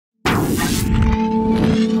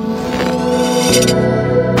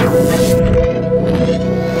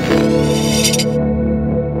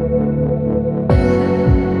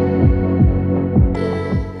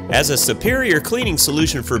As a superior cleaning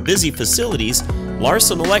solution for busy facilities,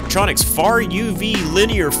 Larson Electronics Far-UV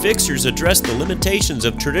linear fixtures address the limitations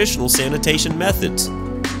of traditional sanitation methods.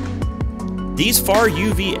 These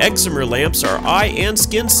Far-UV excimer lamps are eye and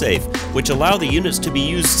skin safe, which allow the units to be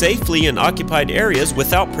used safely in occupied areas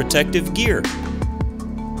without protective gear.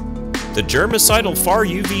 The germicidal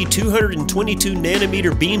Far-UV 222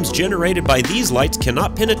 nanometer beams generated by these lights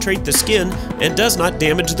cannot penetrate the skin and does not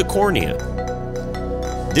damage the cornea.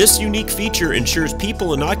 This unique feature ensures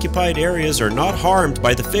people in occupied areas are not harmed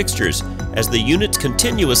by the fixtures, as the units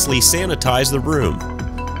continuously sanitize the room.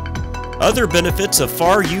 Other benefits of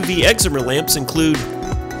Far-UV excimer lamps include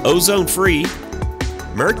ozone-free,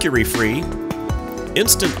 mercury-free,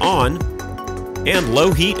 instant on, and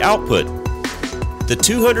low heat output. The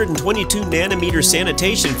 222 nanometer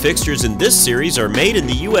sanitation fixtures in this series are made in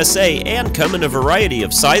the USA and come in a variety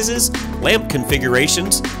of sizes, lamp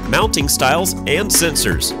configurations, mounting styles, and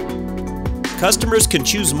sensors. Customers can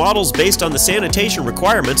choose models based on the sanitation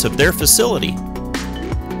requirements of their facility.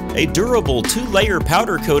 A durable 2-layer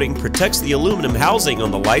powder coating protects the aluminum housing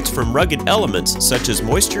on the lights from rugged elements such as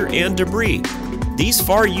moisture and debris. These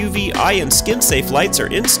Far-UV eye and skin-safe lights are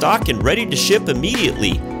in stock and ready to ship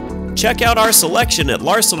immediately. Check out our selection at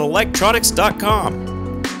larsonelectronics.com.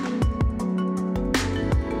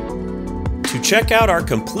 To check out our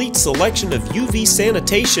complete selection of UV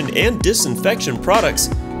sanitation and disinfection products,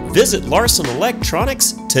 visit Larson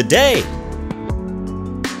Electronics today.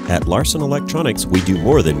 At Larson Electronics, we do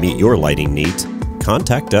more than meet your lighting needs.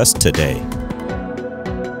 Contact us today.